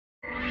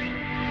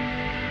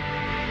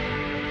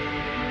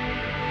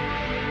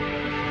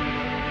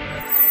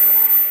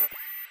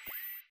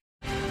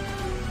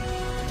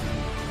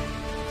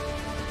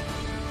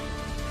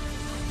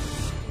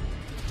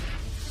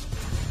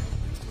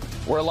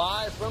We're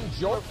live from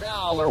Georgia,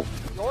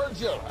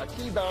 a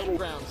key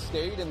battleground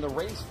state in the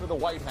race for the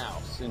White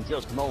House. In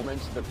just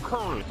moments, the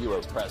current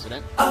U.S.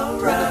 president will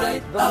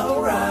debate the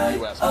former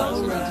U.S.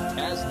 president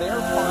as their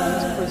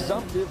party's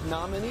presumptive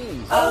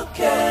nominees. We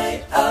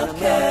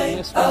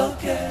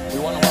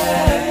want to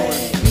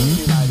welcome people in the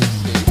United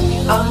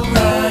States. All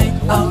right.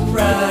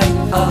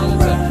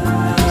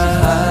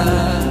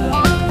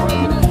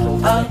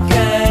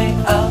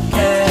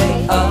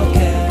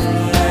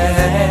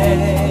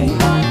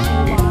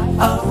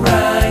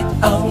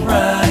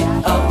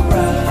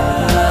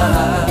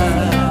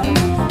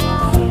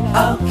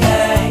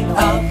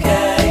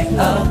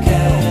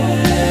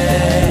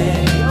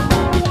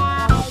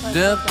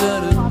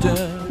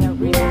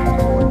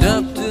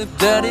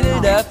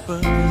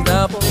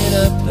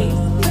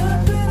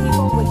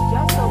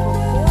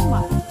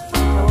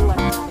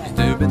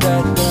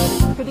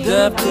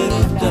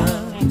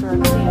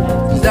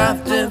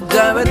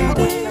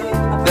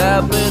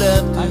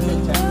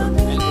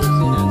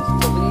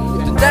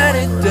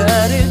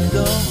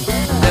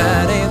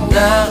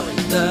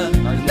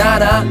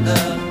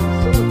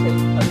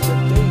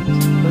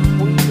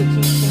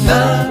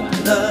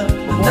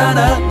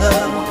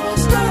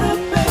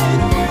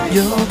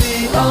 You'll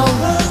be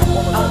alright.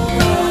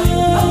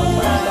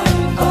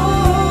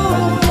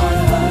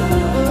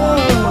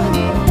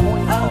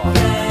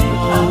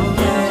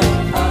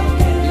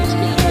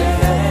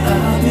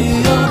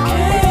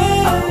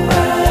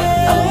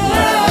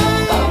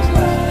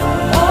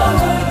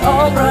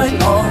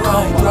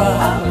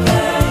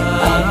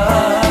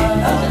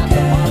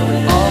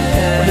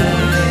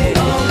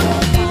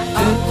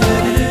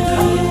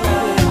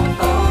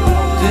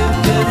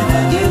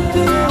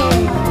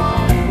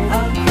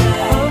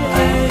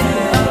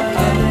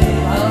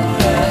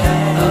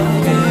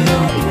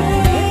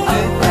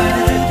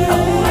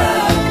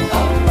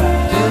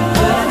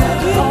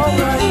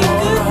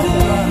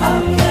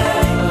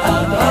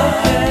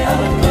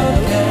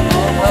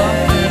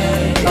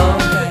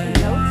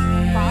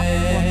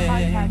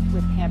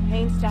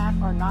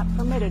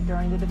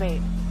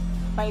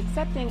 By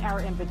accepting our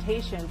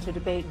invitation to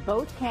debate,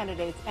 both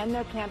candidates and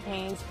their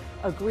campaigns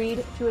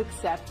agreed to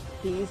accept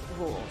these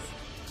rules.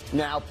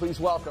 Now, please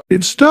welcome.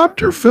 It's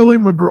Dr. Philly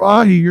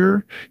McGraw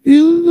here.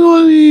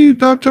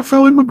 Dr.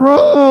 Philly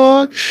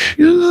McGraw.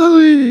 Get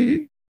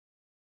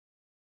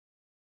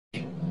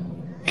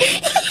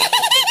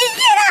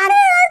out of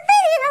our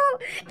video!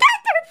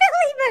 Dr.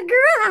 Philly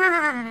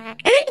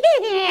McGraw!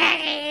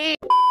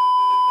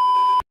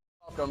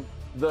 Welcome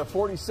the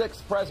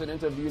 46th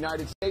President of the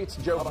United States,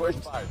 Joe Bush.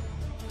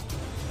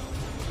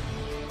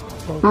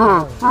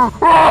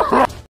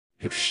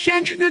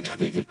 Extension it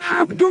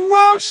have the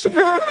most.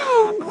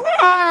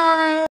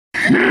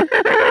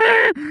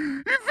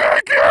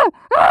 Thank you.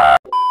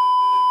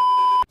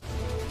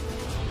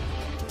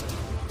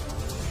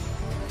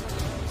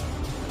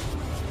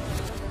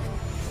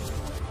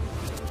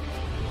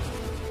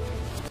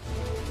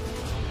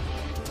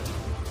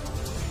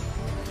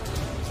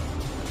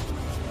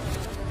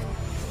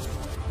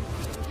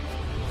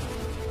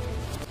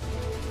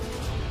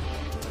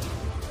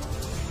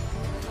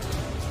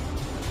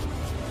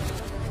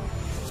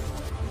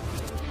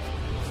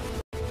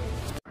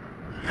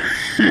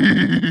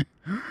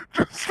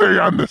 Just stay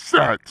on the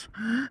set.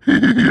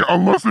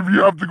 Unless if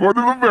you have to go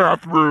to the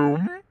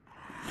bathroom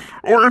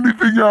or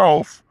anything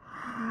else.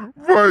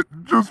 But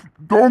just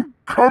don't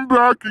come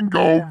back and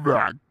go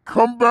back.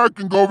 Come back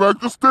and go back.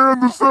 Just stay on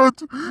the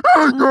set.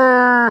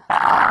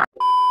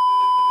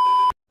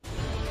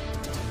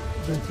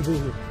 Nice to be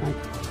here. Thank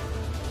you.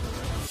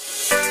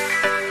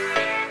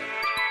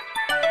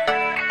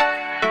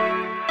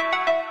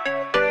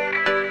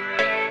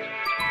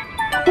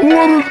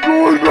 What is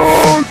going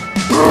on?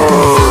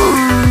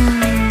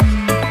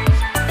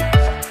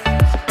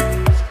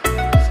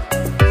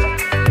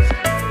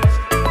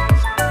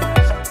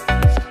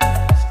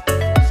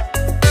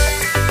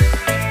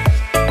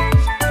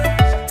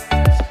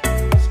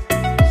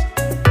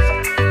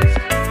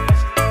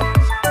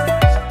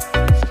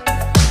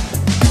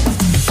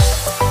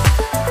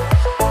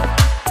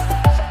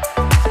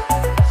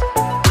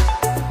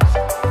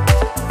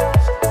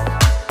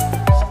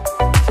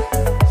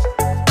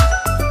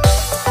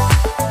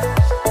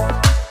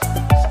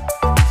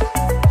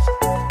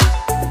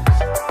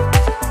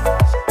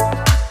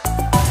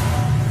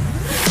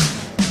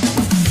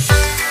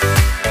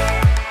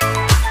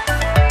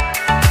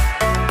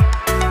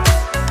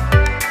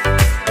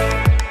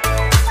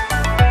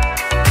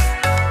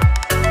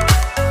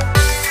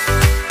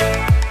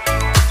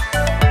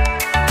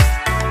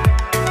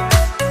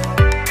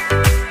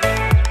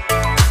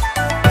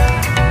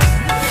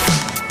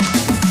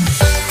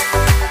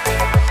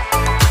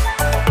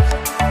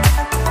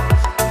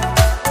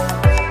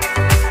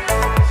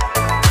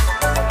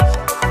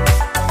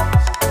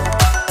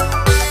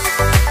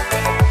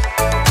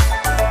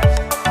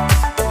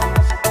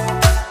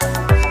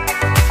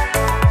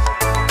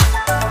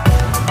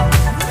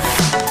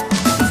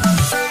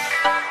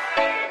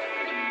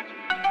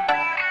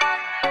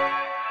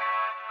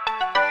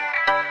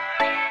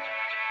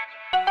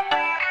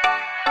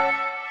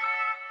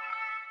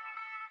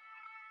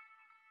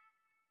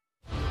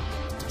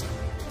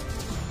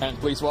 And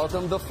please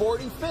welcome the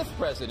 45th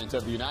President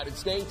of the United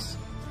States,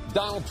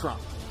 Donald Trump.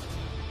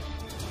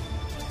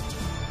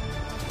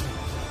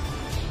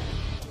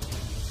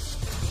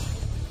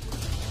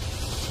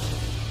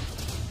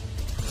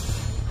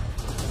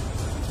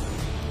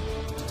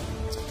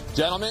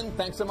 Gentlemen,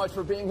 thanks so much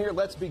for being here.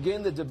 Let's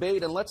begin the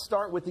debate, and let's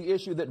start with the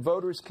issue that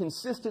voters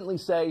consistently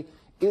say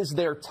is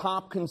their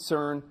top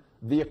concern,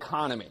 the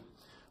economy.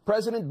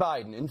 President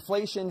Biden,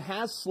 inflation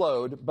has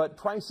slowed, but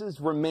prices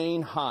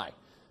remain high.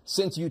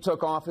 Since you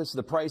took office,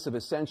 the price of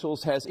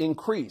essentials has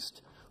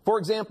increased. For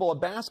example, a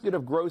basket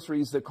of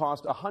groceries that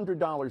cost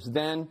 $100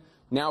 then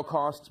now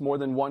costs more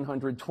than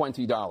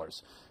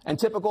 $120. And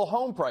typical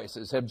home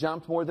prices have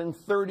jumped more than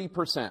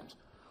 30%.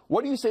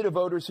 What do you say to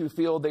voters who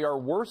feel they are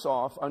worse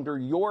off under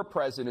your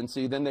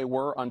presidency than they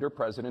were under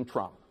President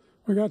Trump?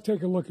 We got to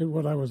take a look at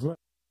what I was.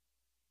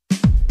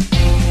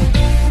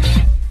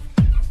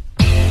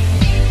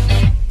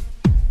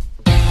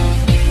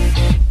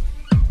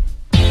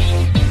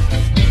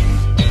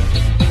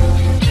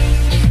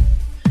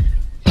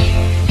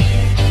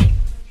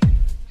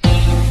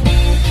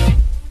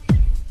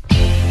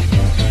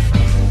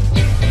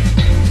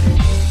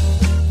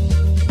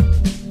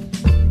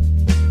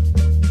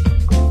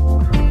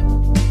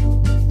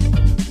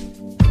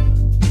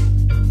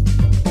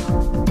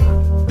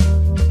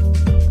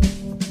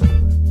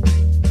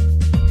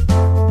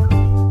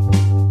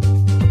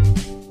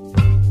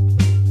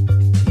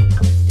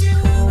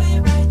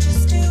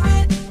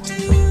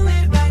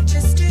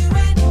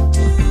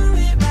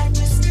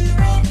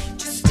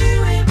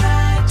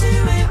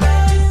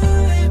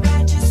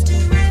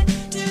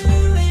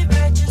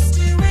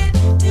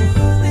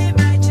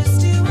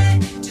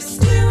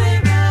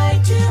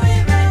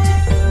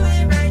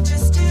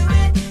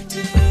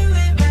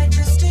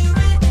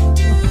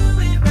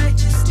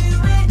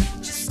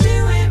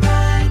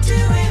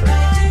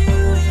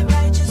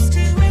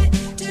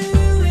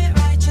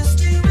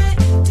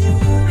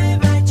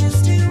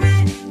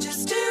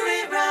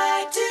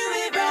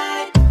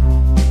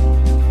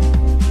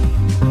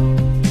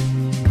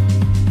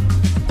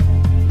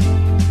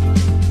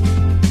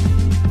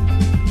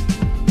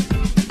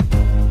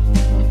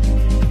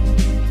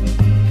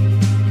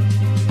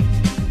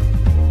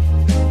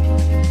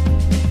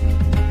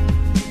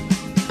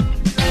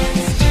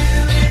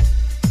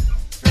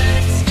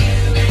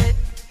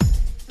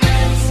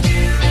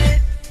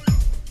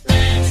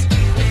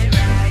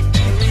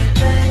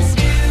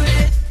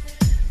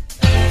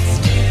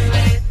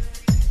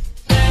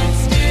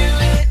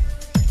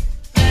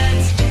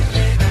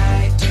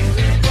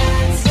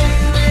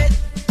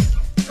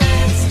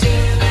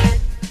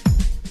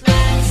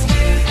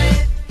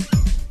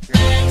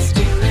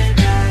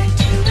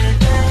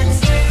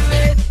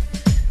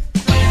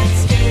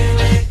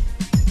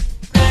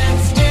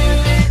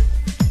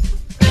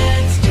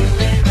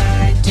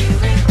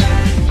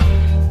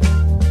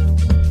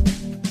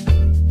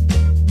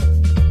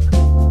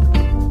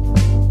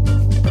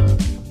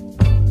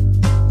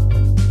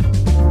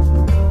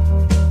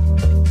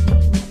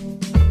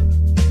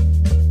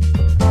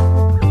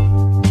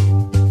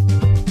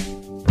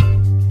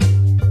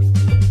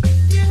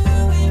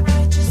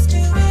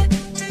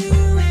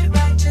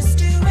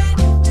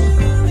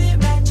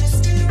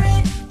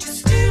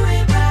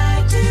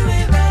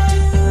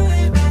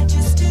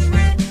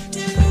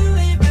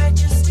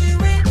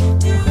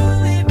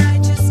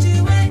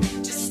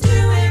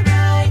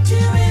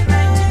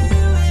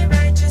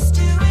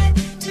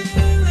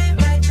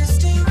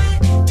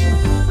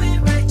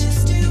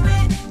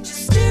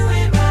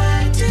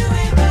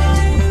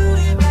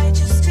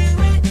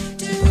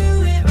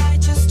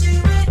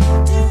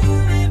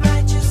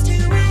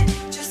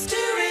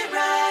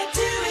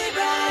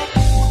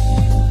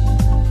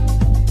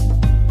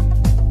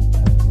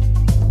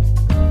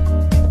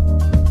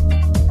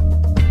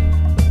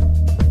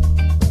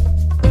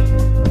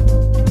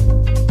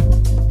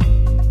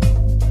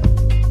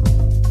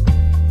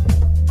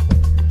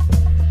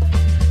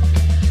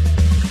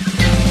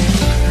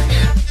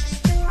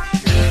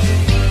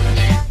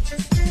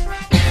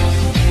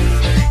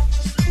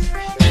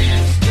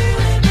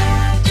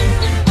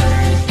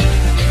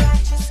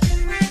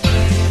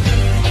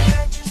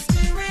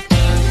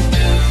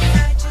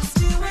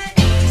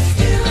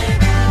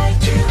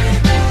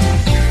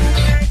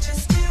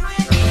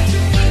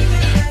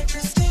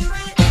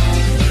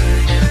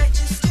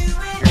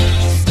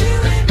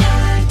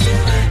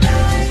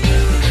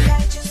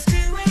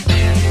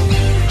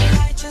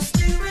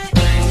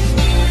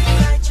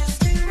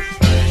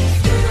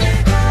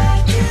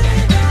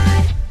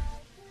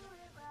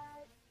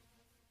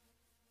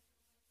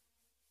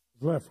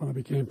 left when I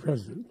became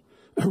president.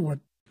 What?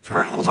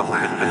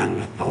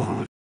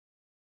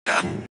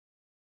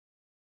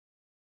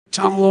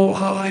 Tumble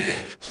high,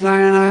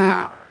 flying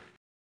out,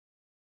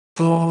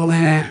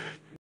 falling,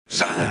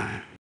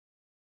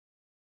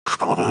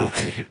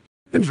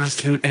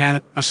 invested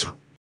at us.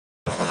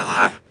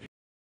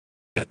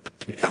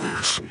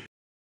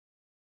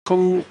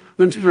 Come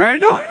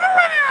right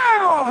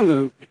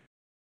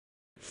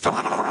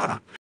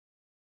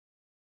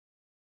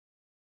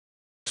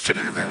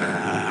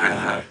now.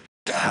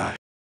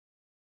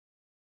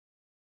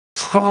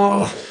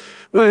 love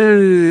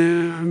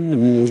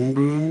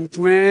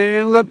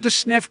to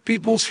sniff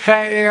people's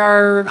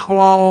hair.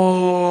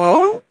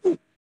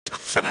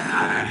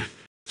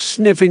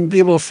 Sniffing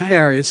people's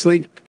hair. It's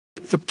like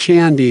the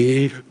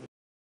candy.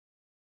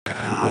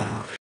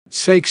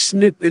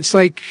 It's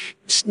like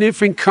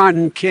sniffing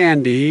cotton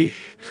candy.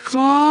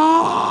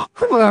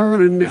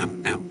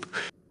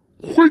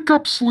 Wake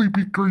up,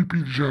 sleepy,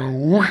 creepy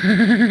Joe.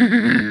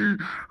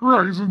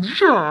 Rise and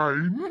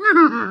shine.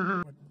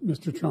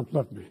 Mr. Trump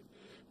left me.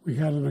 We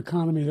had an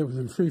economy that was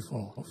in free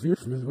fall.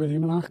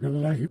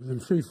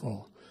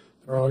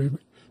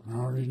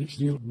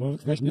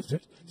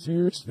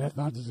 Serious, that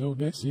not so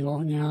bad. See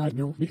on ya,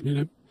 no beating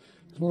him.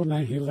 Lord,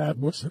 I hear that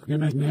what's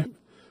looking at that.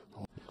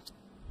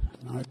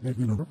 Not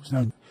making a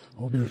sound.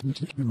 Oh, there's no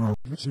chicken out.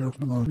 Let's hear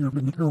from our here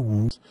in the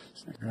rules.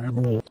 Snack I'm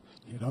old.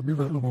 I'll be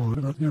right over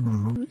and I'll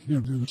never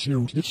hear the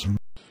chill kitchen.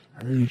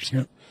 I just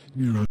can't,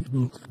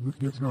 look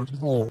at our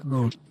all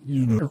those,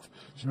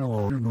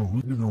 so,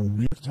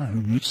 me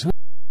time, it's,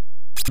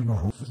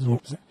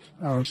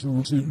 I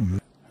so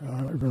sitting,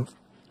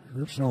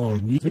 so,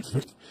 need it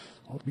fit.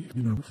 I'll be,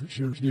 for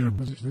sure,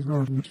 but it's the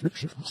garden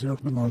picture for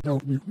self and I'll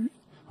help me.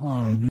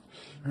 And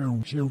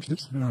she'll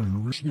sit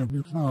down, wishing up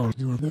your flowers,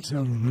 that's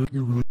how you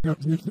really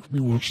got to be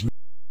watching.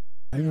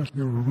 I asked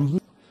you to rule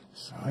it.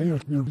 I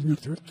asked you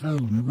to tell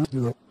me not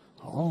to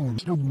all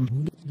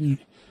someone the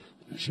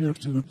sheriff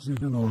to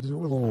the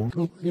all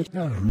go get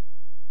down.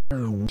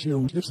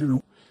 She'll get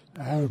to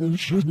how they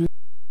should.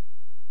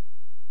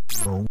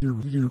 So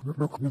you're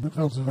broken the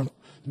thousand.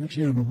 Next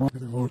year, the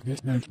market vote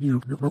gets next year,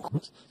 you're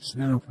broken.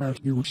 Snap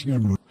past you,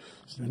 Shammer.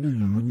 Standing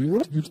in the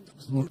middle,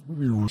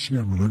 you were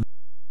Shammer.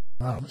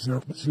 I was there,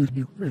 but soon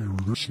you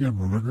were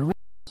Shammer.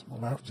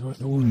 Well, after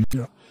the only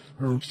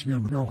her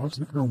skin, girl, what's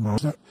the girl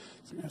mouse?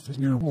 That's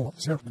near wall,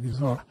 serpent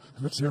is off.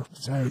 The serpent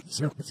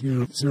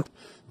here, the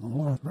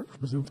more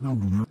was open on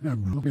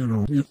them, look at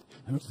it,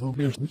 and it's so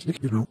best, it's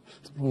particular,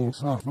 it's all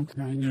soft, I'm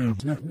kind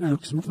of, now,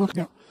 so look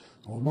out.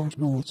 Oh, Lord,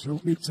 no, so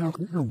it's out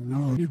of here,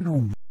 no, leave it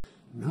on.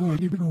 No,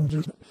 leave it on,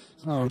 just,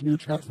 so, you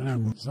chat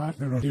family, side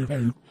there,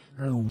 here,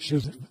 oh,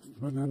 she's,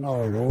 but then,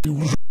 oh,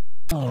 you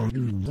thought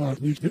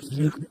you get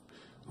the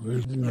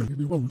there's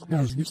the one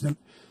guys gets that.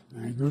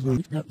 And goes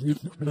on, got to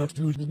get it up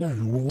to the day,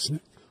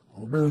 wasn't it?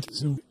 Or birds,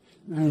 so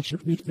now she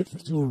needs to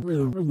get to a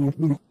real,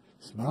 no,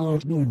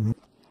 smiles, no,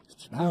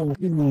 smile,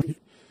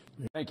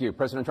 Thank you.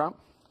 President Trump?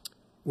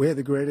 We have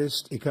the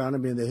greatest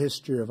economy in the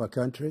history of our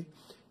country.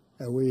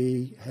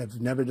 We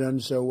have never done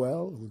so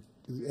well.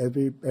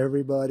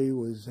 Everybody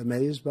was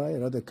amazed by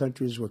it. Other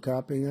countries were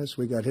copying us.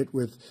 We got hit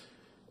with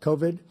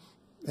COVID.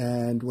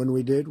 And when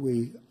we did,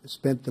 we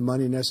spent the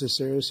money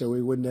necessary so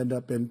we wouldn't end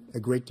up in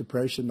a Great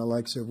Depression, the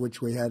likes of which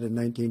we had in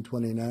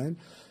 1929.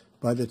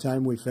 By the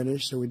time we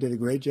finished, so we did a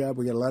great job.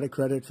 We got a lot of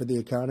credit for the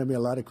economy, a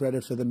lot of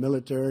credit for the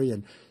military,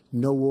 and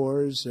no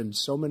wars, and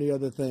so many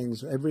other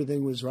things.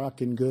 Everything was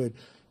rocking good.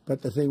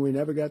 But the thing we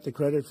never got the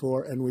credit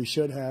for, and we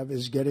should have,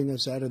 is getting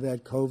us out of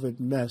that COVID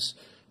mess.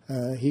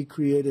 He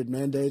created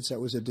mandates that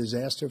was a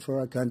disaster for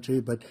our country.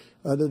 But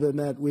other than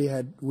that, we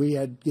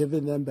had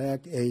given them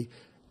back a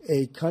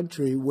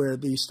country where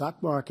the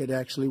stock market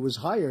actually was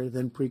higher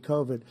than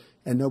pre-COVID,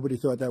 and nobody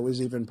thought that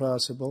was even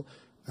possible.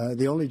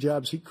 The only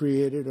jobs he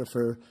created are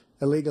for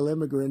illegal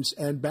immigrants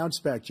and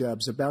bounce-back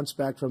jobs, a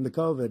bounce-back from the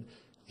COVID.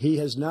 He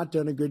has not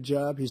done a good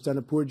job. He's done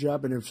a poor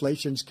job, and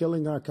inflation's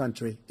killing our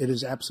country. It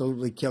is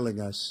absolutely killing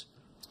us.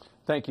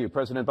 Thank you.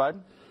 President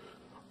Biden?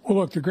 Well,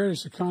 look, the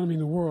greatest economy in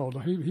the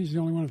world, he's the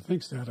only one who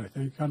thinks that, I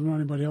think. I don't know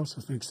anybody else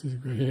who thinks he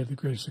had the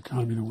greatest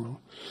economy in the world.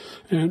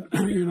 And,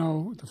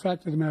 the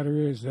fact of the matter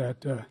is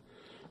that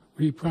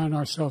we find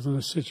ourselves in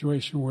a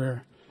situation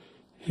where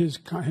his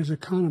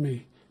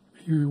economy,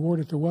 he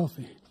rewarded the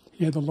wealthy.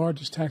 He had the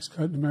largest tax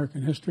cut in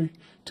American history,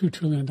 $2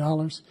 trillion.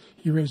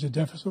 He raised a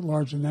deficit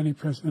larger than any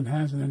president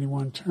has in any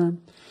one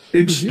term.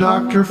 It's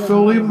Dr.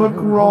 Philly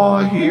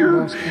McGraw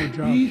here.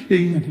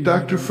 Hey,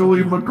 Dr.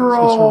 Philly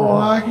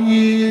McGraw.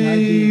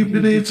 Hey,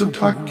 been in some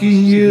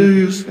talking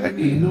years.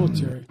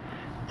 Military.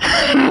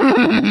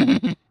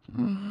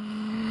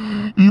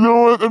 You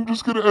know what? I'm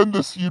just gonna end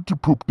this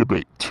YouTube poop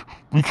debate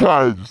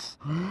because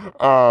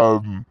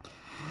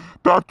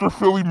Dr.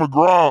 Philly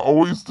McGraw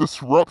always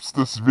disrupts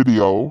this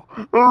video.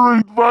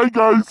 Alright, bye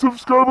guys.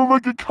 Subscribe,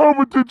 like, and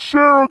comment, and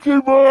share. Okay,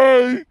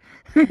 bye.